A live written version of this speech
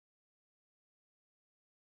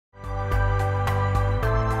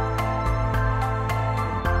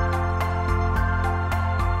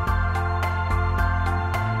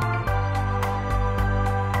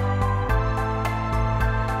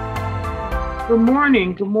Good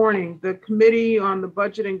morning. Good morning. The Committee on the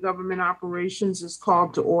Budget and Government Operations is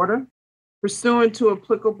called to order. Pursuant to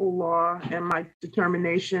applicable law and my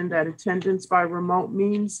determination that attendance by remote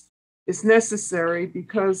means is necessary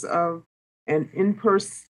because of an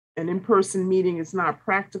in-person meeting is not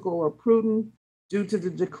practical or prudent due to the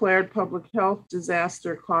declared public health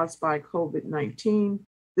disaster caused by COVID-19,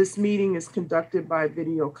 this meeting is conducted by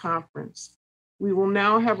video conference. We will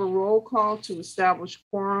now have a roll call to establish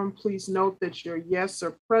quorum. Please note that your yes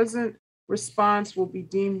or present response will be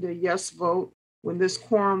deemed a yes vote when this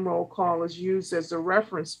quorum roll call is used as a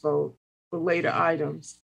reference vote for later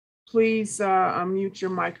items. Please unmute your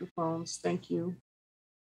microphones. Thank you.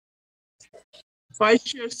 Vice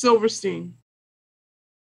Chair Silverstein.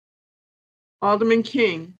 Alderman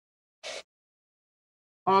King.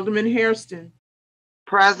 Alderman Hairston.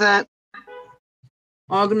 Present.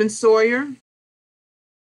 Alderman Sawyer.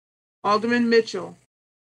 Alderman Mitchell.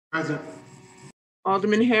 Present.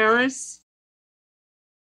 Alderman Harris.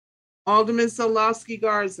 Alderman Solowski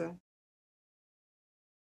Garza.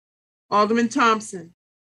 Alderman Thompson.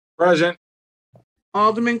 Present.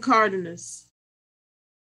 Alderman Cardenas.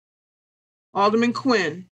 Alderman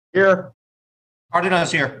Quinn. Here.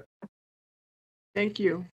 Cardenas here. Thank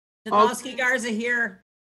you. Solowski Garza here.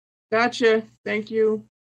 Gotcha. Thank you.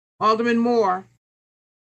 Alderman Moore.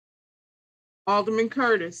 Alderman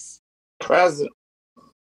Curtis. Present.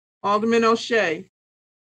 Alderman O'Shea.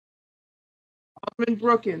 Alderman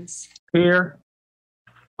Brookins. Here.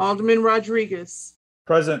 Alderman Rodriguez.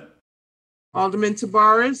 Present. Alderman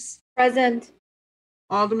Tabarez. Present.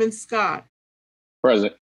 Alderman Scott.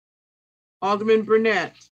 Present. Alderman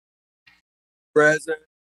Burnett. Present.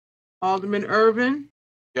 Alderman Irvin.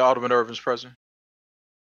 Yeah, Alderman Irvin's present.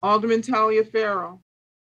 Alderman Taliaferro.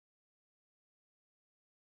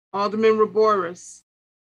 Alderman Raboris.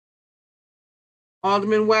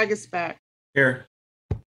 Alderman Wagasback. Here.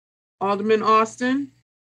 Alderman Austin.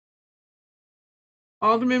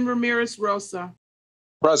 Alderman Ramirez Rosa.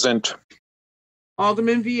 Present.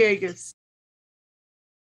 Alderman Villegas.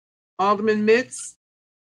 Alderman Mitz.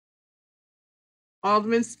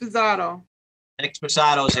 Alderman Spizzato. Nick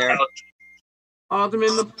Spizzato here. Alderman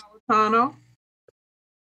Napolitano.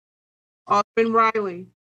 Alderman Riley.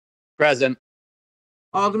 Present.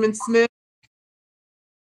 Alderman Smith.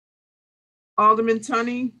 Alderman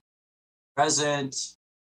Tunney. Present.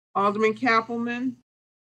 Alderman Kappelman.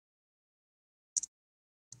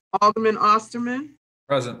 Alderman Osterman.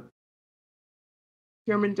 Present.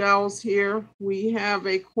 Chairman Dowell's here. We have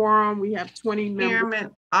a quorum. We have 20 members.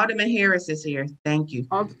 Chairman, Alderman Harris is here. Thank you.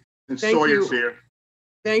 And Thank Sawyer's you. here.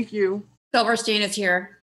 Thank you. Silverstein is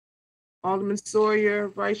here. Alderman Sawyer,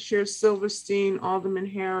 Vice Chair Silverstein, Alderman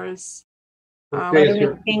Harris.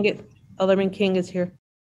 Alderman King is here.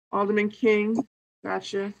 Alderman King,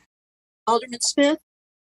 gotcha. Alderman Smith.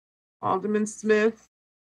 Alderman Smith.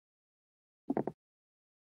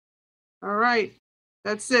 All right,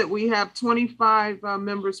 that's it. We have 25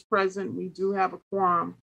 members present. We do have a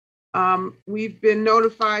quorum. We've been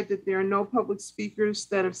notified that there are no public speakers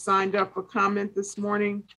that have signed up for comment this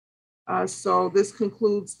morning. So this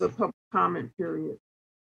concludes the public comment period.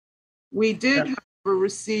 We did, however,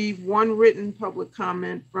 receive one written public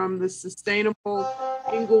comment from the Sustainable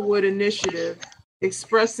Inglewood Initiative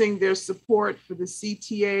expressing their support for the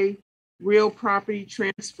CTA Real Property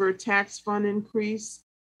Transfer Tax Fund increase.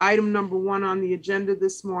 Item number 1 on the agenda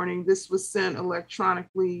this morning. This was sent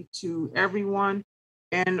electronically to everyone.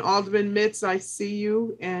 And Alderman Mitz, I see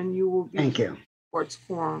you, and you will be. Thank you. Court's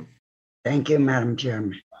quorum. Thank you, Madam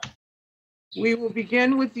Chairman. We will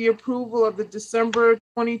begin with the approval of the December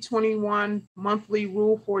 2021 monthly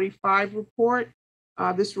Rule 45 report.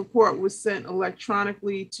 This report was sent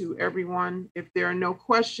electronically to everyone. If there are no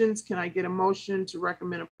questions, can I get a motion to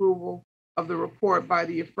recommend approval of the report by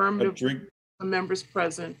the affirmative the members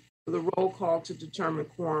present for the roll call to determine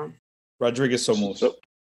quorum? Rodriguez, so moves.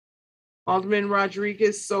 Alderman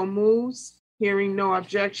Rodriguez, so moves. Hearing no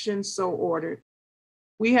objections, so ordered.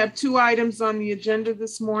 We have 2 items on the agenda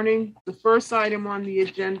this morning. The first item on the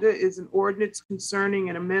agenda is an ordinance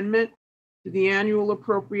concerning an amendment to the annual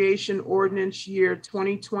appropriation ordinance year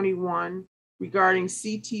 2021 regarding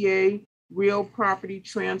CTA Real Property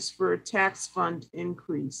Transfer Tax Fund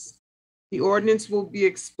increase. The ordinance will be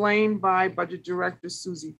explained by Budget Director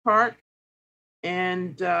Susie Park,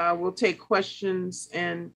 and we'll take questions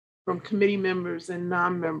from committee members and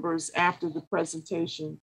non-members after the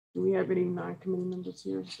presentation. Do we have any non-committee members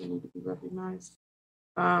here that need to be recognized?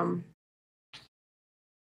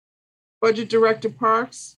 Budget Director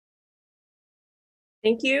Parks.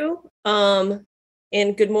 Thank you.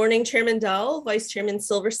 And good morning, Chairman Dowell, Vice Chairman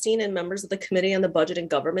Silverstein, and members of the Committee on the Budget and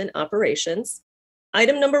Government Operations.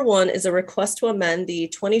 Item number 1 is a request to amend the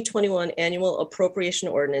 2021 Annual Appropriation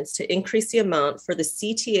Ordinance to increase the amount for the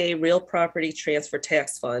CTA Real Property Transfer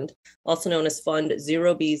Tax Fund, also known as Fund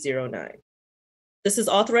 0B09. This is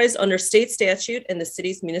authorized under state statute and the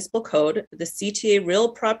city's municipal code. The CTA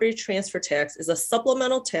Real Property Transfer Tax is a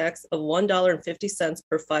supplemental tax of $1.50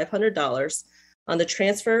 per $500 on the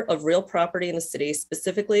transfer of real property in the city,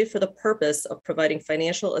 specifically for the purpose of providing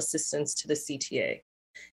financial assistance to the CTA.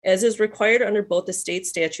 As is required under both the state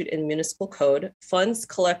statute and municipal code, funds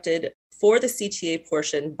collected for the CTA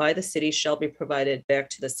portion by the city shall be provided back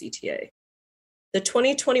to the CTA. The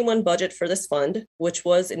 2021 budget for this fund, which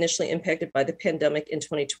was initially impacted by the pandemic in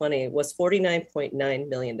 2020, was $49.9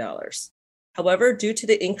 million. However, due to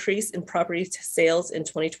the increase in property sales in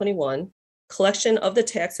 2021, collection of the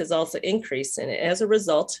tax has also increased, and as a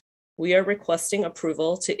result, we are requesting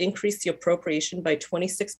approval to increase the appropriation by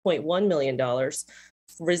 $26.1 million,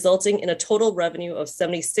 resulting in a total revenue of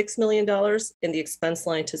 $76 million and the expense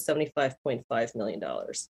line to $75.5 million.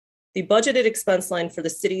 The budgeted expense line for the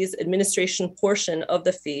city's administration portion of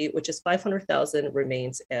the fee, which is $500,000,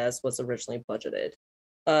 remains as was originally budgeted.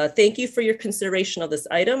 Thank you for your consideration of this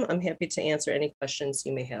item. I'm happy to answer any questions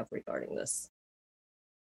you may have regarding this.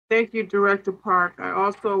 Thank you, Director Park. I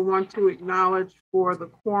also want to acknowledge for the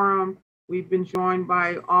quorum, we've been joined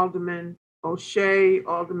by Alderman O'Shea,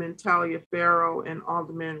 Alderman Taliaferro, and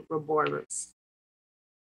Alderman Roboyrus.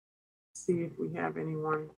 See if we have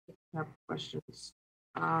anyone have questions.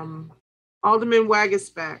 Alderman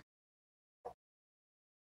Wagisback,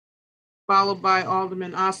 followed by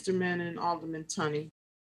Alderman Osterman and Alderman Tunney.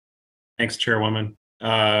 Thanks, Chairwoman.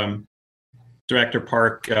 Director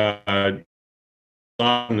Park,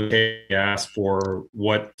 asked for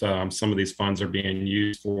what some of these funds are being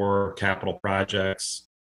used for, capital projects.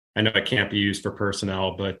 I know it can't be used for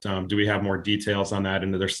personnel, but do we have more details on that?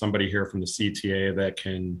 And there's somebody here from the CTA that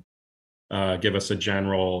can give us a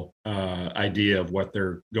general idea of what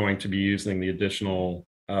they're going to be using the additional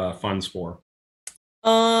funds for.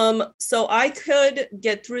 So I could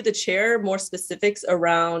get through the chair more specifics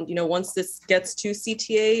around, once this gets to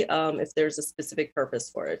CTA, if there's a specific purpose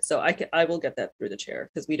for it. So I will get that through the chair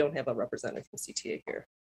because we don't have a representative from CTA here.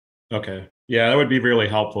 Okay. Yeah, that would be really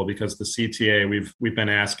helpful because the CTA, we've been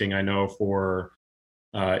asking, I know, for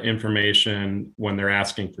information when they're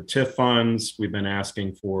asking for TIF funds. We've been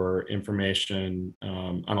asking for information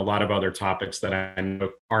on a lot of other topics that I know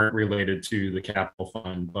aren't related to the capital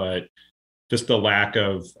fund, but just the lack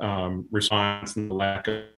of response and the lack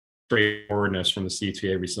of straightforwardness from the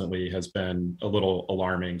CTA recently has been a little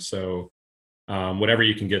alarming. So whatever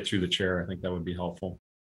you can get through the chair, I think that would be helpful.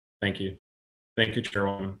 Thank you. Thank you,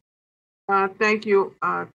 Chairwoman. Thank you,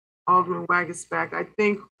 Alderman Wagisback. I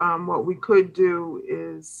think what we could do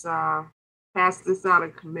is pass this out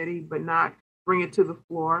of committee, but not bring it to the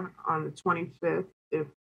floor on the 25th if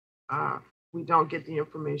we don't get the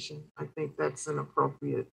information. I think that's an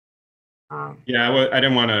appropriate. Yeah, I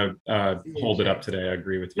didn't want to hold it up today. I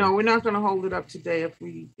agree with you. No, we're not going to hold it up today if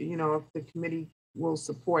we, if the committee will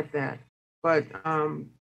support that. But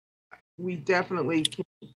we definitely can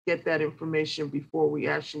get that information before we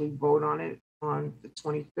actually vote on it on the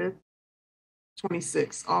 25th,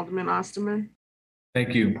 26th. Alderman Osterman.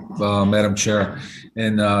 Thank you, Madam Chair.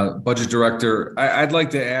 And Budget Director, I'd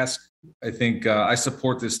like to ask, I think I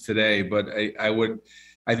support this today, but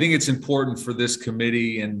I think it's important for this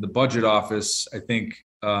committee and the budget office, I think,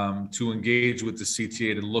 to engage with the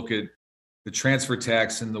CTA to look at the transfer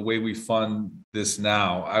tax and the way we fund this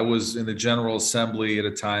now. I was in the General Assembly at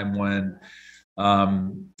a time when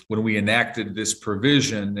we enacted this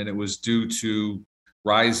provision, and it was due to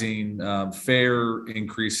rising fare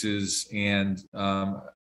increases and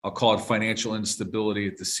I'll call it financial instability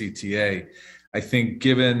at the CTA. I think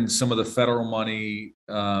given some of the federal money,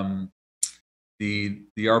 the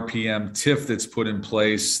RPM TIF that's put in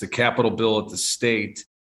place, the capital bill at the state,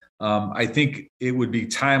 I think it would be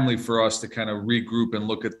timely for us to kind of regroup and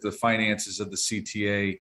look at the finances of the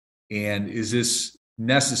CTA and is this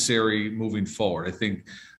necessary moving forward? I think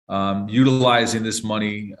utilizing this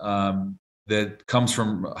money that comes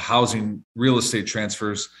from housing real estate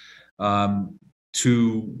transfers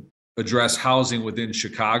to address housing within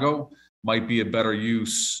Chicago might be a better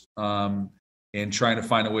use and trying to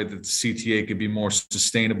find a way that the CTA could be more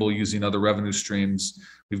sustainable using other revenue streams.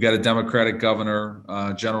 We've got a Democratic governor,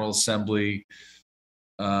 General Assembly.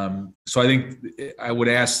 So I think I would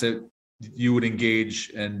ask that you would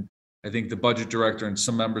engage, and I think the budget director and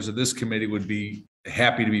some members of this committee would be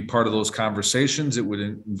happy to be part of those conversations. It would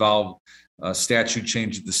involve statute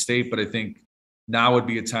change at the state, but I think now would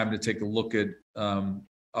be a time to take a look at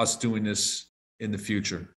us doing this in the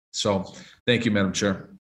future. So thank you, Madam Chair.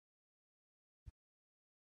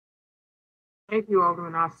 Thank you,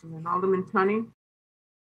 Alderman Osterman. Alderman Tunney?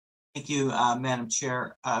 Thank you, Madam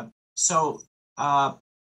Chair.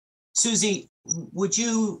 Susie, would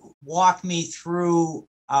you walk me through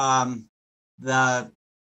where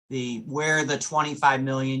the 25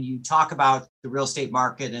 million, you talk about the real estate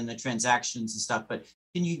market and the transactions and stuff, but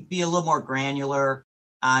can you be a little more granular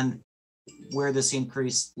on where this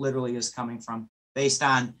increase literally is coming from based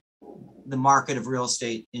on the market of real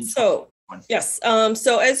estate in Yes.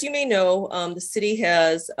 So as you may know, the city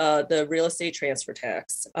has the real estate transfer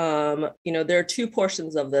tax. There are two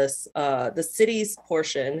portions of this. The city's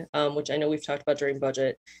portion, which I know we've talked about during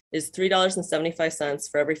budget, is $3.75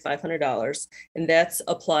 for every $500, and that's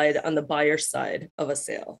applied on the buyer side of a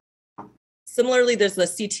sale. Similarly, there's the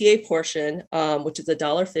CTA portion, which is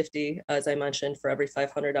 $1.50, as I mentioned, for every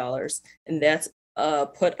 $500, and that's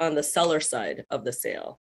put on the seller side of the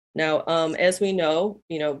sale. Now, as we know,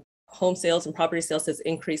 home sales and property sales has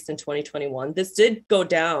increased in 2021. This did go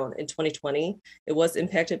down in 2020. It was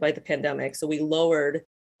impacted by the pandemic. So we lowered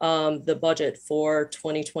the budget for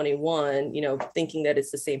 2021, thinking that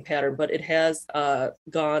it's the same pattern, but it has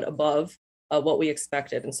gone above what we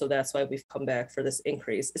expected. And so that's why we've come back for this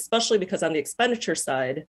increase, especially because on the expenditure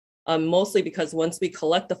side, mostly because once we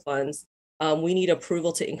collect the funds, we need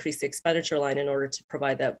approval to increase the expenditure line in order to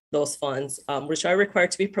provide those funds, which are required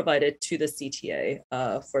to be provided to the CTA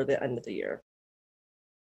for the end of the year.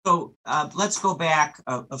 So let's go back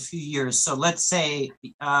a few years. So let's say,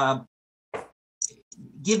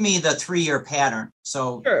 give me the 3-year pattern.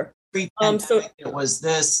 So sure. It was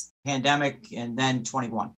this pandemic and then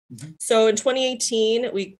 21. So in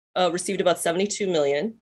 2018, we received about 72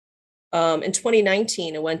 million. In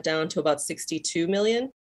 2019, it went down to about 62 million.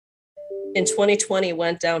 In 2020, it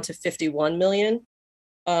went down to 51 million.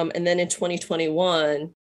 And then in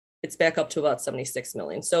 2021, it's back up to about 76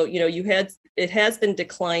 million. So, it has been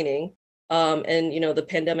declining. And, the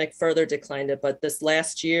pandemic further declined it. But this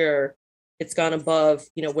last year, it's gone above,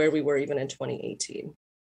 where we were even in 2018.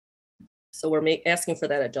 So we're asking for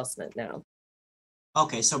that adjustment now.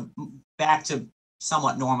 Okay, so back to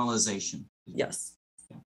somewhat normalization. Yes.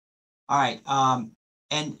 All right.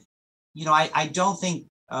 And, I don't think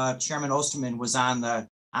Chairman Osterman was on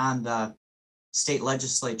the state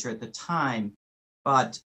legislature at the time,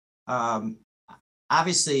 but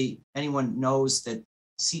obviously anyone knows that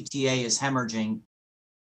CTA is hemorrhaging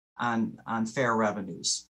on fair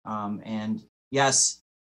revenues. And yes,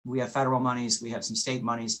 we have federal monies, we have some state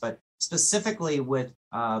monies, but specifically with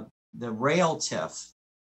the rail TIF,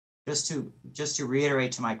 just to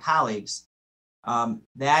reiterate to my colleagues,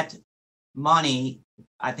 that money,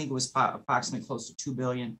 I think it was approximately close to 2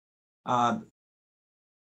 billion,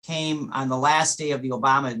 came on the last day of the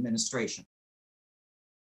Obama administration,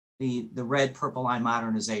 the red purple line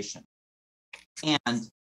modernization. And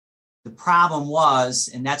the problem was,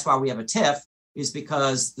 and that's why we have a TIF, is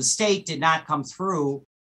because the state did not come through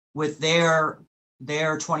with their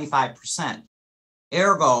 25%.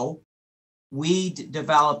 Ergo, we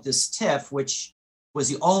developed this TIF, which was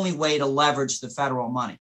the only way to leverage the federal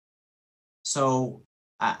money. So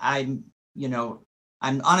I'm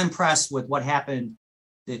unimpressed with what happened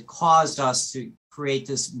that caused us to create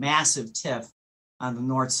this massive TIF on the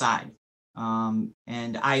north side.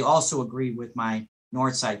 And I also agree with my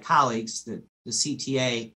north side colleagues that the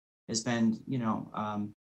CTA has been,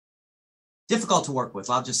 difficult to work with.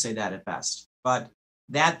 I'll just say that at best. But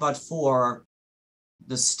for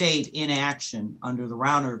the state inaction under the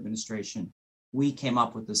Rauner administration, we came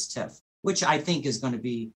up with this TIF, which I think is going to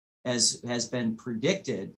be, as has been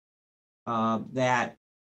predicted, that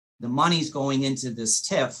the monies going into this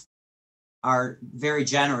TIF are very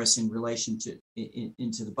generous in relation to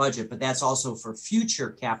into the budget, but that's also for future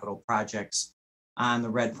capital projects on the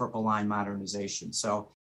red purple line modernization.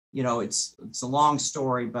 So, it's a long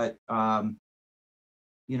story, but I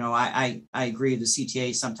agree. The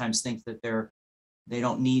CTA sometimes think that they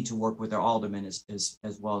don't need to work with their aldermen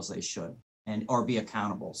as well as they should, or be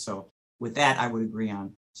accountable. So with that, I would agree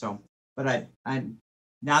on. So, but I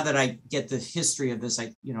now that I get the history of this,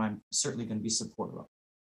 I'm certainly going to be supportive of it.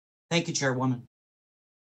 Thank you, Chairwoman.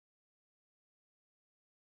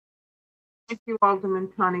 Thank you, Alderman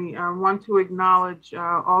Tunney. I want to acknowledge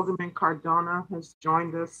Alderman Cardona has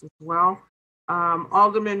joined us as well.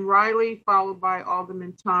 Alderman Riley, followed by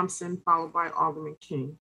Alderman Thompson, followed by Alderman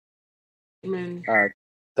King.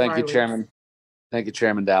 Thank you, Chairman. Thank you,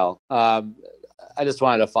 Chairman Dowell. I just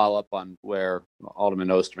wanted to follow up on where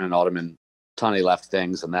Alderman Osterman and Alderman Tunney left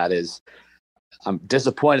things, and that is, I'm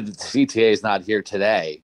disappointed that the CTA is not here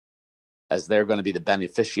today, as they're going to be the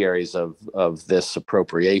beneficiaries of this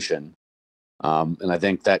appropriation. And I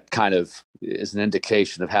think that kind of is an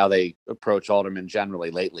indication of how they approach aldermen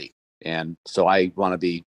generally lately. And so I want to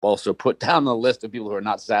be also put down on the list of people who are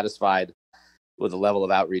not satisfied with the level of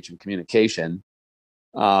outreach and communication.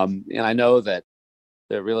 And I know that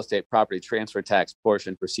the real estate property transfer tax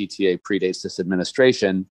portion for CTA predates this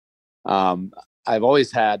administration. I've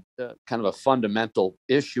always had kind of a fundamental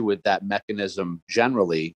issue with that mechanism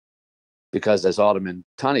generally, because as Alderman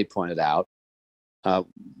Tunney pointed out,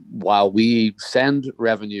 while we send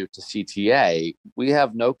revenue to CTA, we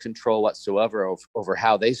have no control whatsoever over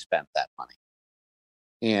how they spent that money.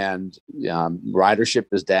 And ridership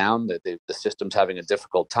is down, the system's having a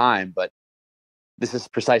difficult time, but this is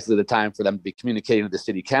precisely the time for them to be communicating to the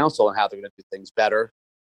city council on how they're going to do things better,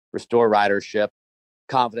 restore ridership,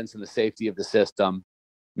 confidence in the safety of the system,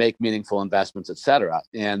 make meaningful investments, et cetera.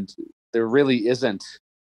 And there really isn't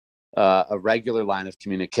a regular line of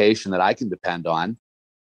communication that I can depend on.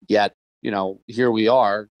 Yet, here we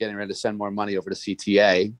are getting ready to send more money over to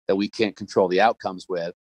CTA that we can't control the outcomes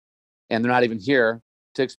with. And they're not even here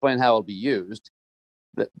to explain how it'll be used.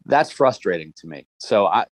 That's frustrating to me. So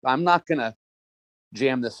I'm not going to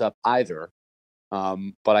jam this up either.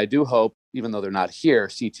 But I do hope, even though they're not here,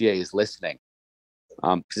 CTA is listening.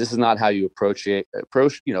 Because this is not how you approach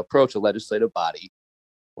a legislative body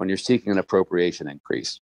when you're seeking an appropriation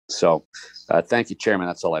increase. So thank you, Chairman.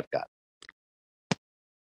 That's all I've got.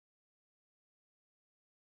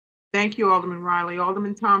 Thank you, Alderman Riley.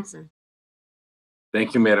 Alderman Thompson.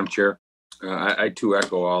 Thank you, Madam Chair. I too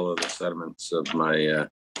echo all of the sentiments of my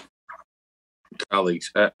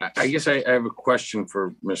colleagues. I guess I have a question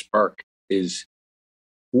for Ms. Park. Is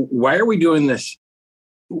why are we doing this?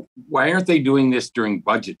 Why aren't they doing this during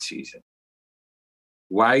budget season?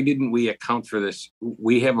 Why didn't we account for this?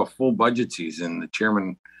 We have a full budget season. The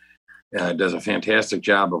chairman does a fantastic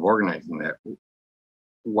job of organizing that.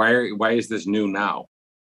 Why is this new now?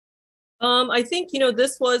 I think,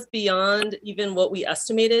 this was beyond even what we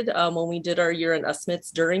estimated when we did our year-end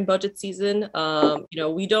estimates during budget season. I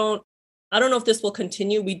don't know if this will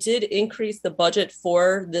continue. We did increase the budget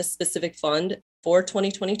for this specific fund for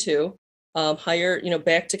 2022, higher,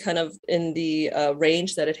 back to kind of in the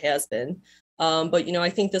range that it has been. But, I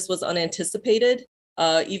think this was unanticipated.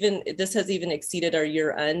 This has even exceeded our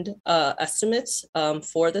year-end estimates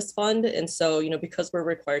for this fund. And so, because we're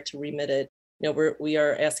required to remit it, we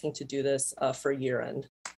are asking to do this for year-end.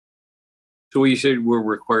 So you said we're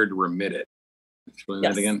required to remit it. Explain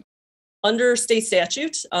that again. Under state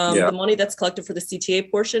statute, the money that's collected for the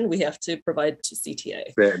CTA portion, we have to provide to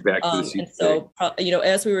CTA. Back to the CTA. And so,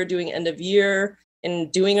 as we were doing end of year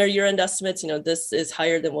and doing our year-end estimates, this is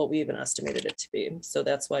higher than what we even estimated it to be. So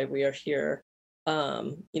that's why we are here,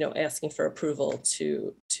 asking for approval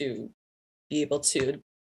to be able to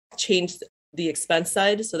change the expense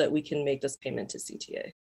side so that we can make this payment to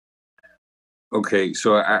CTA. Okay,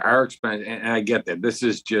 so our expense, and I get that this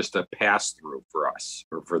is just a pass through for us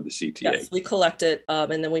or for the CTA. Yes, we collect it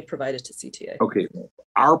and then we provide it to CTA. Okay,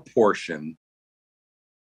 our portion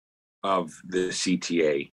of the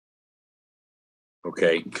CTA,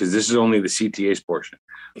 okay, because this is only the CTA's portion,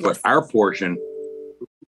 but our portion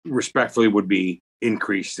respectfully would be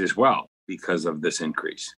increased as well because of this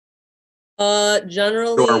increase.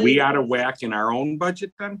 Generally. So are we out of whack in our own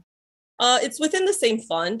budget then? It's within the same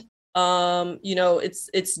fund.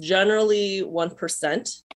 It's generally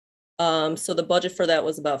 1%. So the budget for that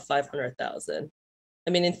was about 500,000. I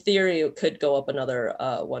mean, in theory, it could go up another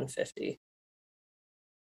 150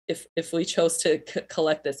 if we chose to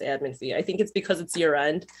collect this admin fee. I think it's because it's year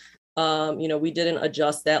end. We didn't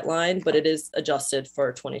adjust that line, but it is adjusted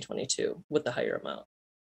for 2022 with the higher amount.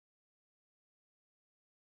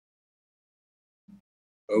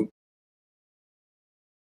 Oh,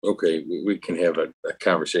 okay, we can have a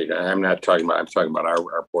conversation. I'm talking about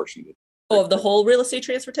our portion. Of the whole real estate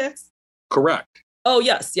transfer tax? Correct. Oh,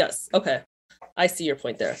 yes. Okay. I see your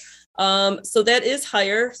point there. So that is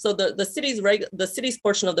higher. So the city's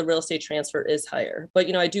portion of the real estate transfer is higher.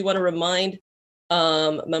 But, I do want to remind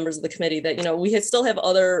members of the committee that, we still have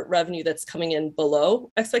other revenue that's coming in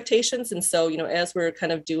below expectations. And so, as we're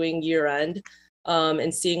kind of doing year end,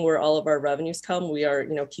 and seeing where all of our revenues come, we are,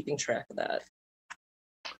 keeping track of that.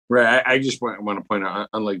 Right. I just want to point out,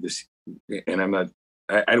 unlike this, and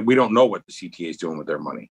we don't know what the CTA is doing with their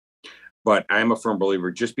money, but I'm a firm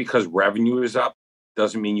believer, just because revenue is up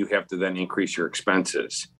doesn't mean you have to then increase your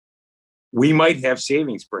expenses. We might have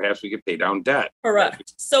savings. Perhaps we could pay down debt.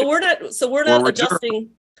 Correct. So we're not adjusting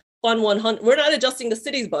Fund 100. We're not adjusting the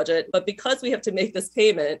city's budget, but because we have to make this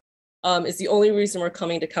payment, is the only reason we're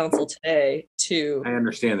coming to council today to. I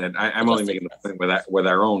understand that. I'm only making the point with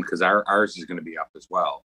our own, because ours is going to be up as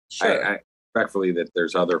well. Sure. I respectfully that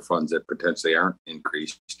there's other funds that potentially aren't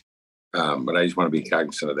increased. But I just want to be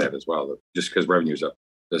cognizant of that as well. That just because revenue's up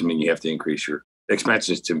doesn't mean you have to increase your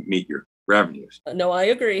expenses to meet your revenues. No, I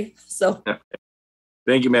agree. So.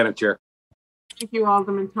 Thank you, Madam Chair. Thank you,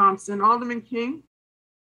 Alderman Thompson. Alderman King,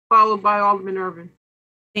 followed by Alderman Irvin.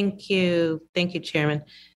 Thank you. Thank you, Chairman.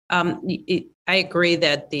 I agree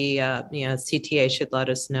that the CTA should let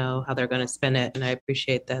us know how they're going to spend it, and I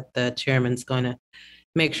appreciate that the chairman's going to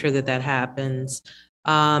make sure that that happens.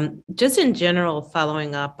 Just in general,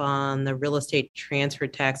 following up on the real estate transfer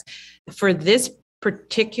tax, for this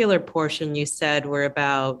particular portion, you said we're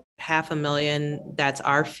about $500,000. That's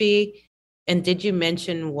our fee. And did you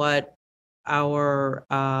mention what our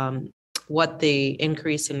what the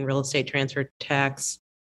increase in real estate transfer tax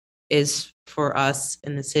is for us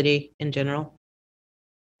in the city in general?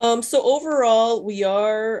 So overall, we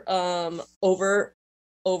are over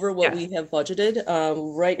what we have budgeted.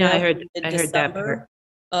 Right now, I heard December,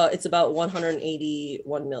 it's about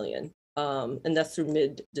 181 million. And that's through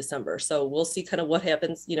mid-December. So we'll see kind of what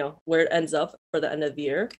happens, where it ends up for the end of the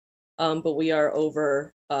year. But we are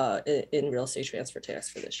over in real estate transfer tax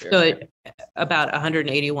for this year. So about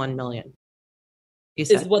 181 million.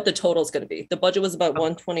 Is what the total is going to be. The budget was about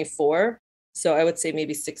 124. So I would say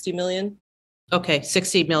maybe 60 million. Okay,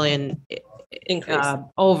 60 million increase.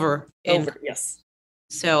 Over, yes.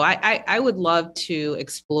 So I would love to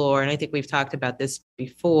explore, and I think we've talked about this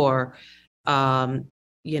before, kind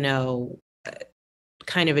of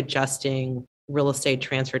adjusting real estate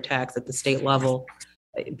transfer tax at the state level,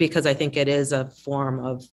 because I think it is a form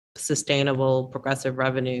of sustainable progressive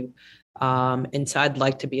revenue. And so I'd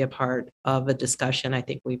like to be a part of a discussion. I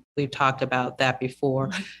think we've talked about that before,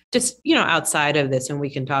 just, outside of this, and we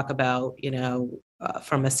can talk about,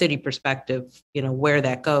 from a city perspective, where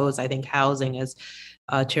that goes. I think housing, as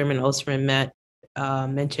Chairman Osterman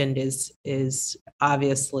mentioned, is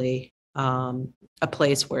obviously a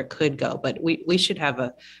place where it could go, but we should have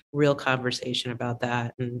a real conversation about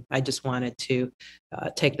that. And I just wanted to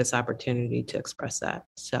take this opportunity to express that.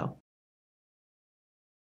 So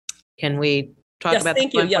can we talk about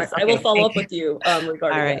thank you. Yes, I will follow up with you regarding All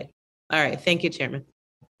right. that. All right. Thank you, Chairman.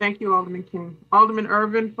 Thank you, Alderman King. Alderman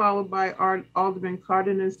Irvin, followed by Alderman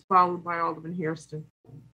Cardenas, followed by Alderman Hairston.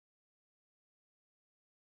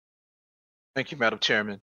 Thank you, Madam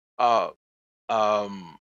Chairman. Can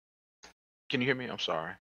you hear me? I'm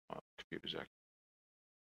sorry. Computer's acting.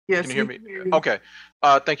 Yes. Can you hear me? Okay.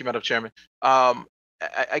 Thank you, Madam Chairman.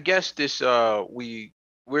 I guess this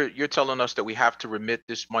you're telling us that we have to remit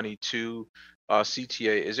this money to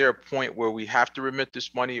CTA. Is there a point where we have to remit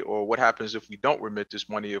this money, or what happens if we don't remit this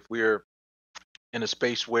money, if we're in a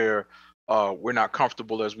space where we're not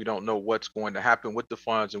comfortable as we don't know what's going to happen with the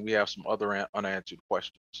funds and we have some other unanswered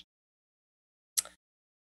questions?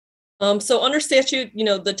 So under statute,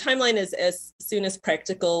 the timeline is as soon as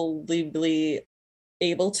practical legally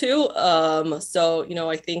able to. So,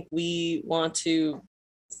 I think we want to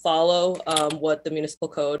follow what the municipal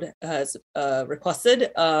code has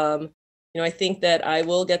requested. I think that I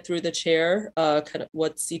will get through the chair kind of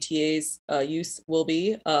what CTA's use will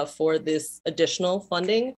be for this additional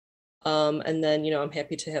funding. And then, I'm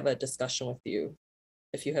happy to have a discussion with you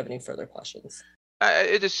if you have any further questions.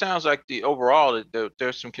 It just sounds like overall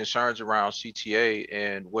there's some concerns around CTA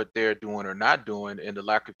and what they're doing or not doing, and the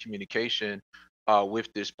lack of communication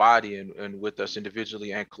with this body and with us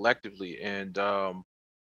individually and collectively. And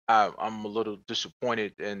I'm a little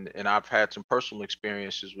disappointed, and I've had some personal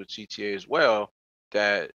experiences with CTA as well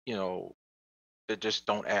that that just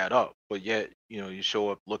don't add up. But yet you show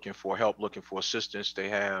up looking for help, looking for assistance. They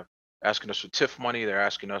have asking us for TIF money. They're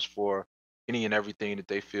asking us for any and everything that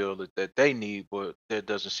they feel that they need, but there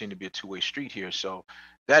doesn't seem to be a two-way street here. So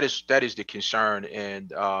that is the concern,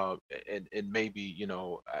 and maybe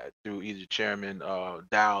through either Chairman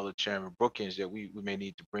Dowell or Chairman Brookins that we may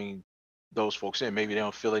need to bring those folks in. Maybe they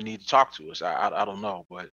don't feel they need to talk to us. I don't know,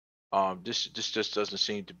 but this just doesn't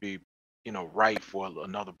seem to be right for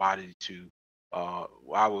another body to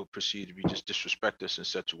I would proceed to be just disrespect us in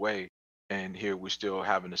such a way, and here we're still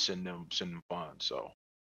having to send them funds. So.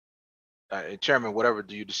 Chairman, whatever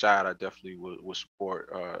do you decide, I definitely will support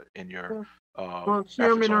in your well,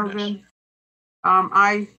 Chairman Irvin,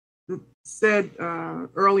 I said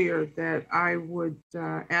earlier that I would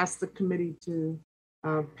ask the committee to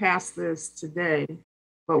pass this today,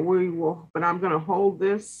 but I'm going to hold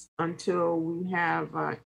this until we have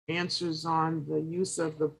answers on the use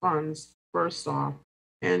of the funds first off,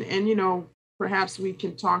 and perhaps we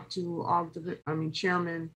can talk to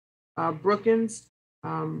Chairman Brookins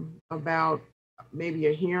about maybe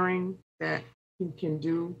a hearing that he can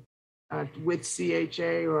do with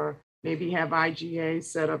CHA, or maybe have IGA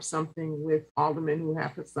set up something with aldermen who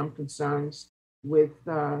have some concerns with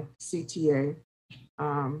CTA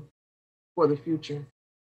for the future.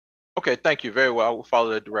 Okay, thank you. Very well. I will follow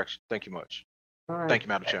that direction. Thank you much. All right. Thank you,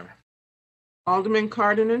 Madam Chairman. Alderman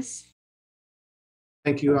Cardenas.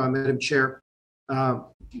 Thank you, Madam Chair.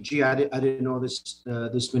 Gee, I didn't know this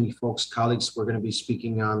many folks, colleagues, were going to be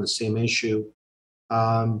speaking on the same issue.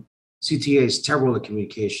 CTA is terrible at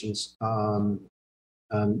communications.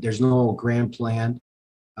 There's no grand plan.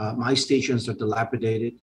 My stations are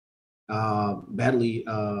dilapidated, badly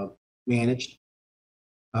managed.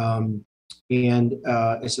 And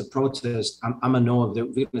as a protest, I'm a no of the,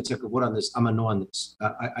 we're going to take a vote on this. I'm a no on this.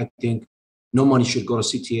 I think no money should go to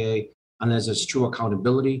CTA unless there's true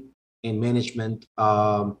accountability, and management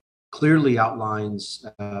clearly outlines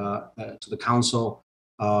to the council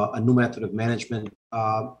a new method of management.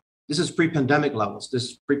 This is pre-pandemic levels. This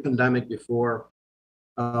is pre-pandemic before,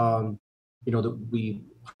 we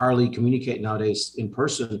hardly communicate nowadays in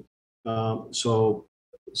person. So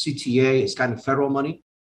CTA has gotten federal money.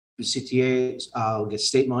 The CTA will get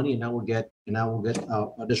state money, and now we'll get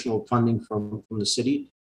additional funding from the city.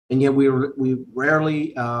 And yet we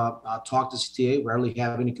rarely talk to CTA, rarely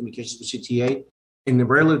have any communications with CTA, and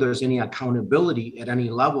rarely there's any accountability at any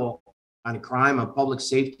level on crime, on public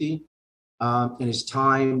safety. And it's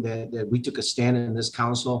time that we took a stand in this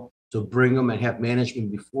council to bring them and have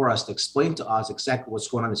management before us to explain to us exactly what's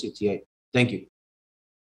going on in CTA. Thank you.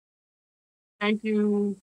 Thank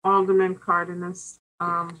you, Alderman Cardenas.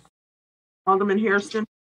 Alderman Hairston.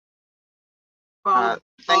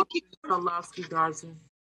 Thank you. Garza.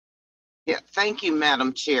 Yeah, thank you,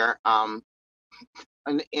 Madam Chair.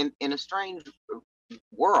 In a strange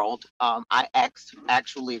world, I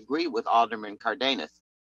actually agree with Alderman Cardenas.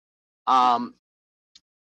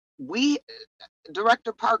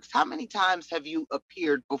 Director Parks, how many times have you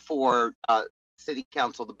appeared before City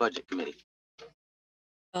Council, the Budget Committee?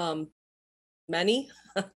 Many.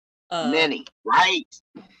 Many, right?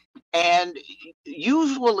 And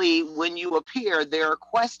usually when you appear, there are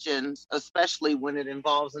questions, especially when it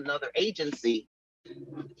involves another agency.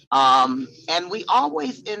 And we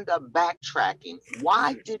always end up backtracking.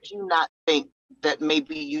 Why did you not think that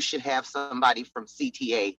maybe you should have somebody from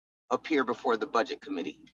CTA appear before the Budget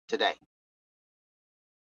Committee today?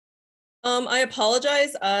 I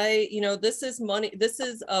apologize. This is money. This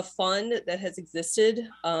is a fund that has existed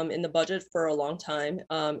in the budget for a long time.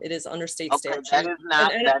 It is under state statute.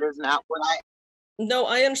 That is not what I. No,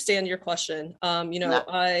 I understand your question. We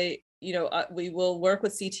will work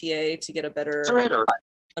with CTA to get a better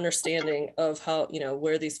understanding of how,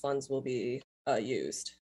 where these funds will be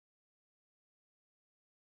used.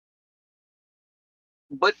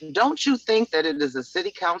 But don't you think that it is the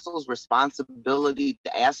City Council's responsibility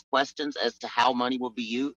to ask questions as to how money will be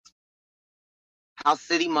used? How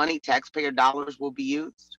city money, taxpayer dollars will be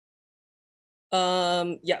used?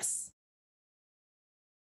 Yes.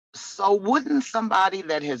 So wouldn't somebody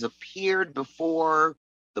that has appeared before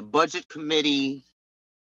the Budget Committee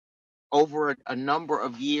over a number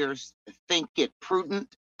of years think it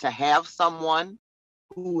prudent to have someone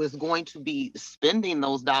who is going to be spending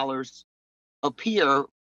those dollars appear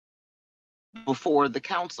before the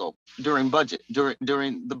council during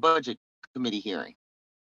the Budget Committee hearing?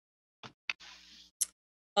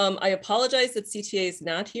 I apologize that CTA is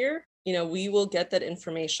not here. We will get that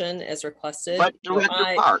information as requested. But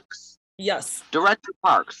Director Parks. Yes. Director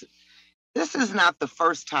Parks, this is not the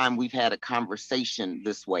first time we've had a conversation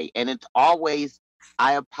this way. And it's always,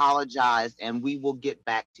 I apologize and we will get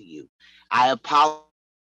back to you. I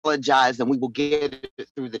apologize and we will get it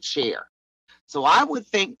through the chair. So I would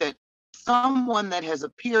think that someone that has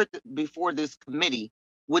appeared before this committee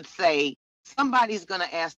would say, somebody's going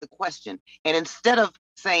to ask the question. And instead of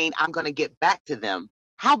saying, I'm going to get back to them,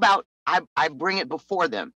 how about I bring it before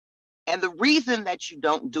them? And the reason that you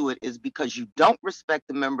don't do it is because you don't respect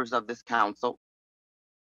the members of this council.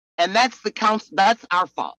 And that's the council, that's our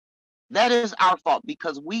fault. That is our fault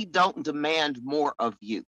because we don't demand more of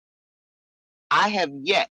you. I have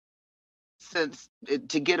yet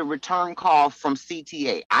to get a return call from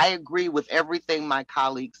CTA. I agree with everything my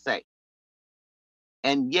colleagues say.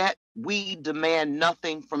 And yet we demand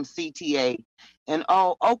nothing from CTA. And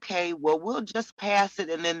oh, okay, well, we'll just pass it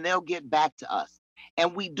and then they'll get back to us.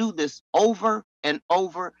 And we do this over and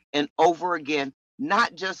over and over again,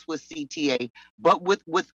 not just with CTA, but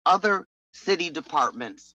with other city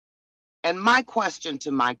departments. And my question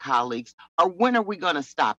to my colleagues are, when are we going to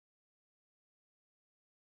stop?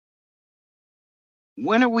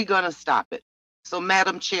 When are we going to stop it? So,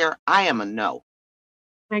 Madam Chair, I am a no.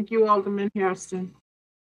 Thank you, Alderman Hairston.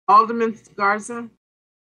 Alderman Garza?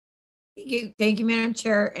 Thank you, Madam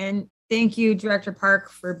Chair, and thank you, Director Park,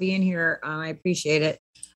 for being here. I appreciate it.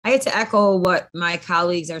 I had to echo what my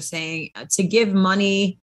colleagues are saying. To give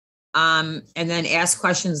money and then ask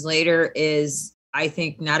questions later is, I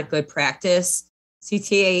think, not a good practice.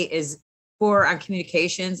 CTA is poor on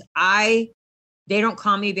communications. They don't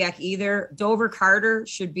call me back either. Dover Carter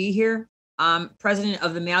should be here, president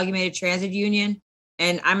of the Amalgamated Transit Union.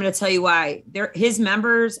 And I'm going to tell you why. His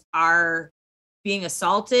members are being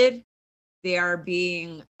assaulted. They are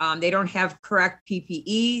being, they don't have correct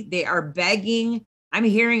PPE. They are begging. I'm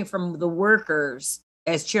hearing from the workers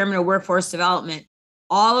as chairman of workforce development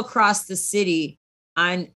all across the city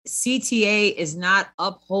on CTA is not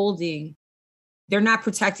upholding, they're not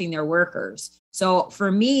protecting their workers. So for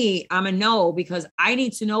me, I'm a no, because I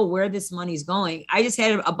need to know where this money's going. I just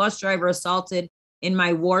had a bus driver assaulted in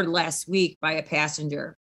my ward last week by a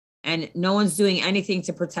passenger, and no one's doing anything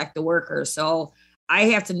to protect the workers. So I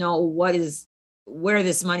have to know where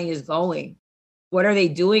this money is going. What are they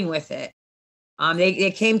doing with it?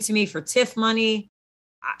 They came to me for TIF money.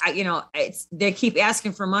 They keep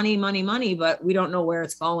asking for money, but we don't know where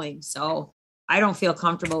it's going. So I don't feel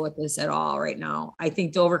comfortable with this at all right now. I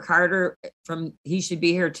think Dover Carter, he should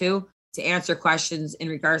be here too to answer questions in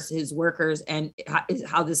regards to his workers and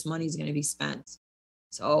how this money is going to be spent.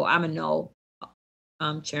 So I'm a no,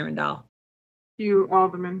 Chairman Dahl. Thank you,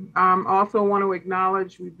 Alderman. Also want to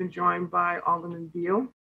acknowledge we've been joined by Alderman Beal.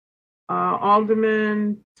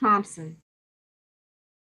 Alderman Thompson.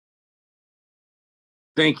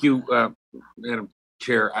 Thank you, Madam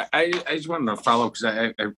Chair. I just wanted to follow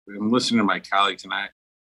because I'm listening to my colleagues, and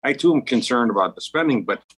I too am concerned about the spending.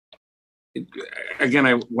 But again,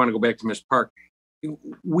 I want to go back to Ms. Park.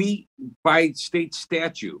 We, by state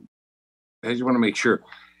statute, I just want to make sure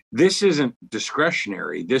this isn't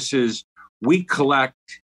discretionary. This is, we collect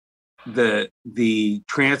the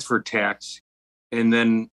transfer tax, and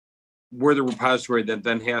then we're the repository that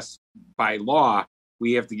then has, by law,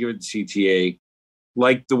 we have to give it to CTA,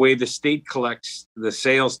 like the way the state collects the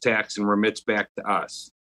sales tax and remits back to us.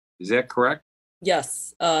 Is that correct?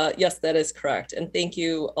 Yes, yes, that is correct. And thank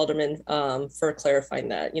you, Alderman, for clarifying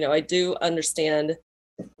that. I do understand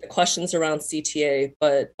the questions around CTA,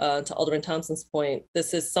 but to Alderman Thompson's point,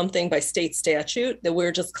 this is something by state statute that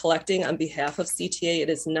we're just collecting on behalf of CTA. It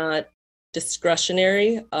is not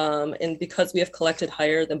discretionary. And because we have collected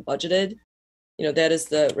higher than budgeted, that is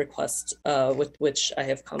the request with which I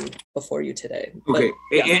have come before you today. Okay,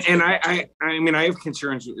 but, yeah. and I mean, I have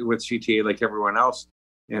concerns with CTA like everyone else,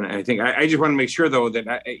 and I think I just want to make sure though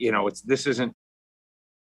that this isn't.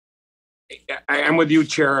 I'm with you,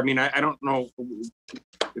 Chair. I mean, I don't know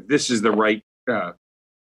if this is the right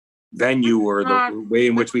venue or the way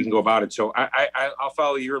in which we can go about it. So I'll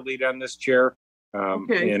follow your lead on this, Chair,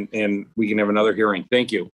 Okay. and we can have another hearing.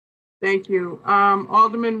 Thank you. Thank you.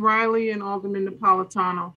 Alderman Riley and Alderman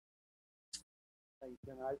Napolitano. Thank you,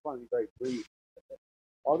 Chairman. I just want to be very brief.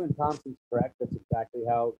 Alderman Thompson's correct. That's exactly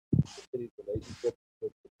how the city's relationship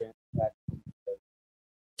with the transfer tax.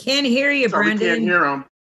 Can't hear you, Brendan. We can't hear him.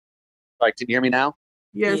 Sorry, can you hear me now?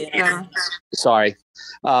 Yes, Yeah. Sorry.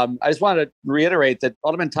 I just wanted to reiterate that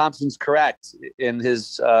Alderman Thompson's correct in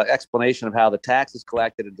his explanation of how the tax is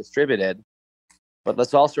collected and distributed. But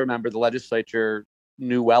let's also remember the legislature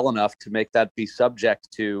knew well enough to make that be subject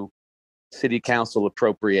to city council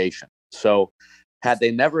appropriation. So had they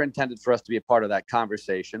never intended for us to be a part of that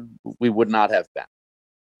conversation, we would not have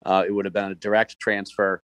been. It would have been a direct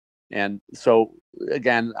transfer. And so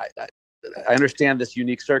again, I understand this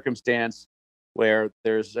unique circumstance where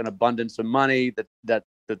there's an abundance of money that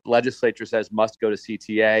the legislature says must go to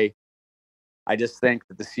CTA. I just think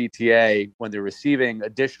that the CTA, when they're receiving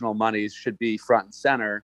additional monies, should be front and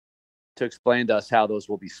center to explain to us how those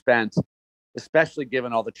will be spent, especially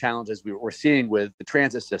given all the challenges we're seeing with the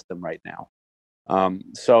transit system right now.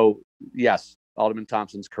 So yes, Alderman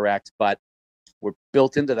Thompson's correct, but we're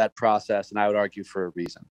built into that process, and I would argue for a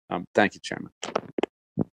reason. Thank you, Chairman.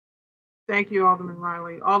 Thank you, Alderman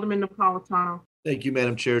Riley. Alderman Napolitano. Thank you,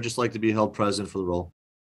 Madam Chair. Just like to be held present for the roll.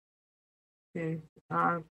 Okay.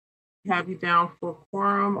 Have you down for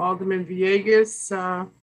quorum. Alderman Villegas.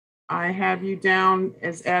 I have you down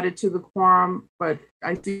as added to the quorum, but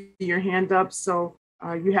I see your hand up, so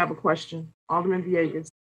you have a question. Alderman Villegas.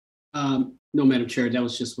 No, Madam Chair, that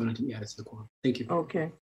was just wanted to be added to the quorum. Thank you.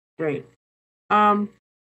 Okay, great.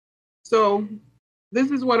 So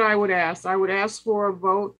this is what I would ask. I would ask for a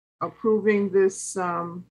vote approving this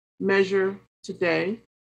measure today.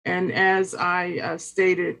 And as I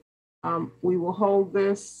stated, We will hold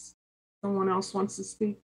this. Someone else wants to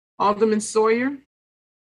speak? Alderman Sawyer?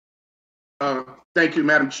 Thank you,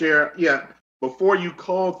 Madam Chair. Yeah, before you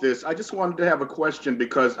called this, I just wanted to have a question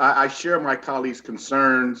because I share my colleagues'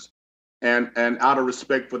 concerns and out of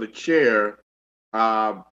respect for the chair,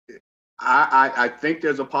 I think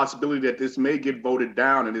there's a possibility that this may get voted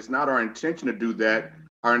down, and it's not our intention to do that.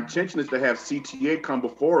 Our intention is to have CTA come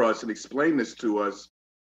before us and explain this to us.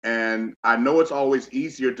 And I know it's always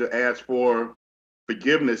easier to ask for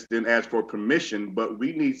forgiveness than ask for permission, but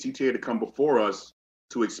we need CTA to come before us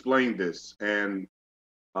to explain this. And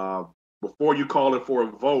before you call it for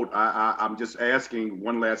a vote, I'm just asking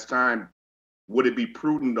one last time, would it be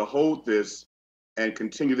prudent to hold this and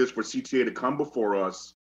continue this for CTA to come before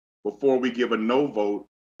us before we give a no vote,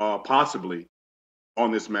 possibly,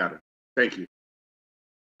 on this matter? Thank you.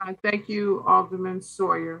 I thank you, Alderman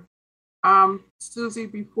Sawyer. Susie,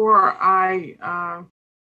 before I,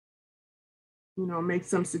 make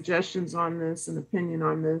some suggestions on this, an opinion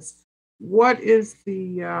on this, what is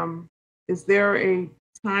the, is there a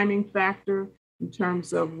timing factor in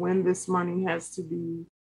terms of when this money has to be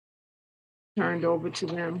turned over to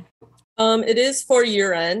them? It is for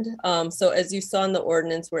year end. So as you saw in the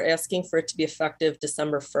ordinance, we're asking for it to be effective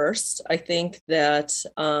December 1st. I think that,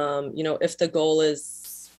 if the goal is.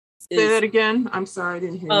 Say that again. I'm sorry, I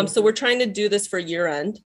didn't hear you. So we're trying to do this for year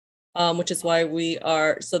end, which is why we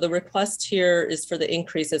are, so the request here is for the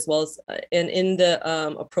increase as well as, and in the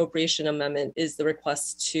appropriation amendment is the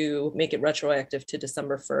request to make it retroactive to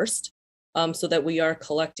December 1st, so that we are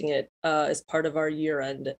collecting it as part of our year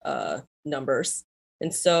end numbers.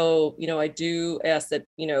 And so, I do ask that,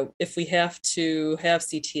 if we have to have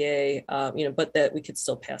CTA, but that we could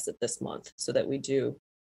still pass it this month so that we do.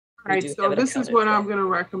 All right, so this is what I'm going to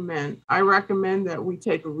recommend. I recommend that we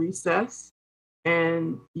take a recess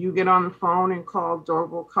and you get on the phone and call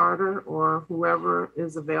Dorval Carter or whoever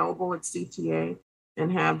is available at CTA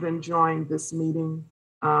and have them join this meeting.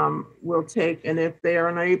 We'll take, and if they are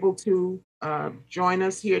unable to join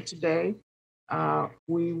us here today,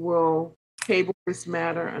 we will table this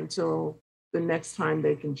matter until the next time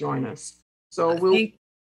they can join us. So we'll.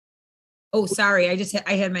 Oh, sorry.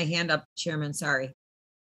 I had my hand up, Chairman. Sorry.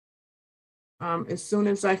 As soon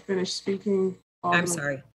as I finish speaking, I'm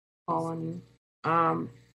sorry. Call on you.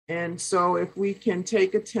 And so if we can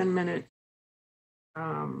take a 10-minute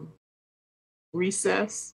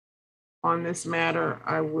recess on this matter,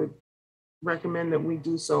 I would recommend that we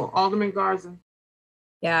do so. Alderman Garza.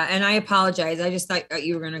 Yeah, and I apologize. I just thought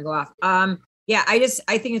you were going to go off. I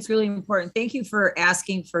think it's really important. Thank you for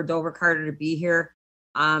asking for Dover Carter to be here.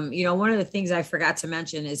 One of the things I forgot to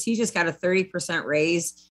mention is he just got a 30%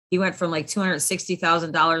 raise. He went from like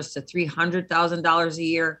 $260,000 to $300,000 a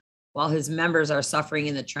year while his members are suffering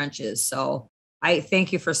in the trenches. So I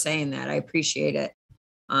thank you for saying that. I appreciate it.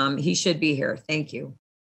 He should be here. Thank you.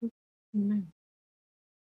 Amen.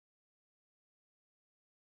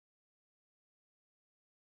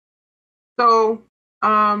 So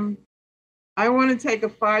I want to take a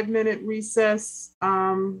 5-minute recess,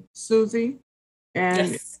 Susie,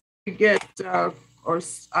 and get or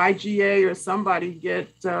IGA or somebody get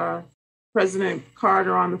President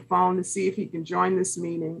Carter on the phone to see if he can join this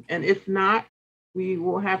meeting. And if not, we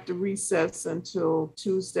will have to recess until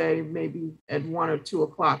Tuesday, maybe at 1 or 2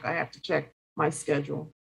 o'clock. I have to check my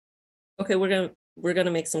schedule. Okay, we're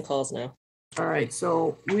gonna make some calls now. All right,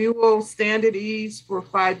 so we will stand at ease for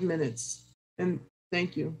 5 minutes. And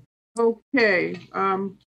thank you. Okay,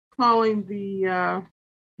 calling the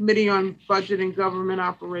Committee on Budget and Government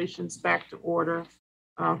Operations back to order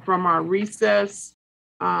from our recess.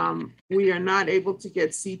 We are not able to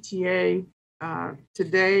get CTA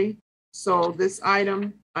today. So this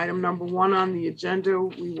item number 1 on the agenda,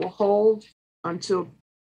 we will hold until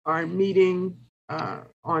our meeting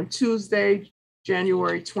on Tuesday,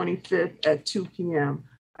 January 25th at 2 p.m.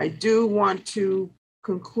 I do want to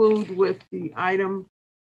conclude with the item,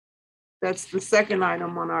 that's the second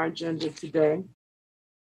item on our agenda today,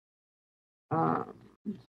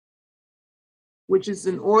 which is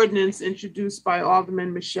an ordinance introduced by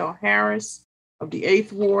Alderman Michelle Harris of the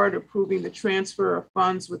 8th Ward, approving the transfer of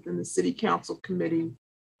funds within the City Council Committee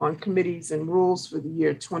on Committees and Rules for the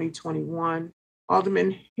year 2021.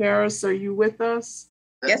 Alderman Harris, are you with us?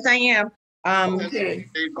 Yes, I am. Okay.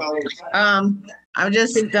 I'm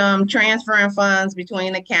just transferring funds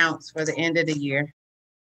between accounts for the end of the year.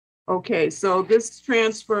 Okay, so this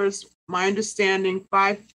transfers, my understanding,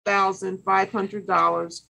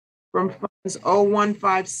 $5,500 from funds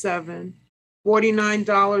 0157,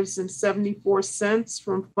 $49.74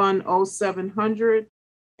 from fund 0700,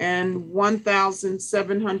 and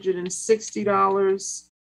 $1,760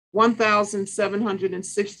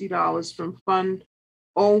 $1,760 from Fund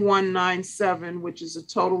 0197, which is a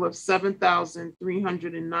total of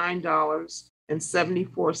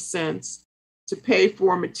 $7,309.74 to pay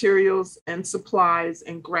for materials and supplies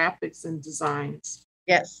and graphics and designs.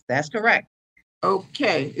 Yes, that's correct.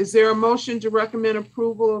 Okay, is there a motion to recommend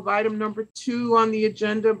approval of item number 2 on the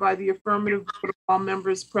agenda by the affirmative vote of all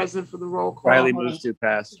members present for the roll call? Riley moves to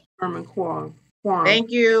pass. Alderman Quorum. Thank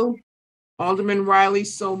you. Alderman Riley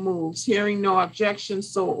so moves. Hearing no objection,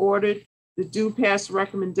 so ordered. The due pass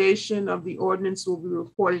recommendation of the ordinance will be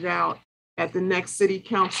reported out at the next city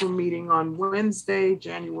council meeting on Wednesday,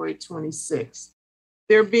 January 26th.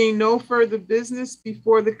 There being no further business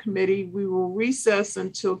before the committee, we will recess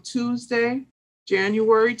until Tuesday,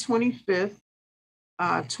 January 25th,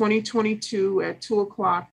 2022 at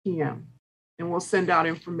 2:00 p.m. And we'll send out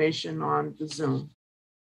information on the Zoom.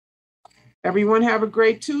 Everyone have a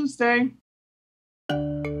great Tuesday.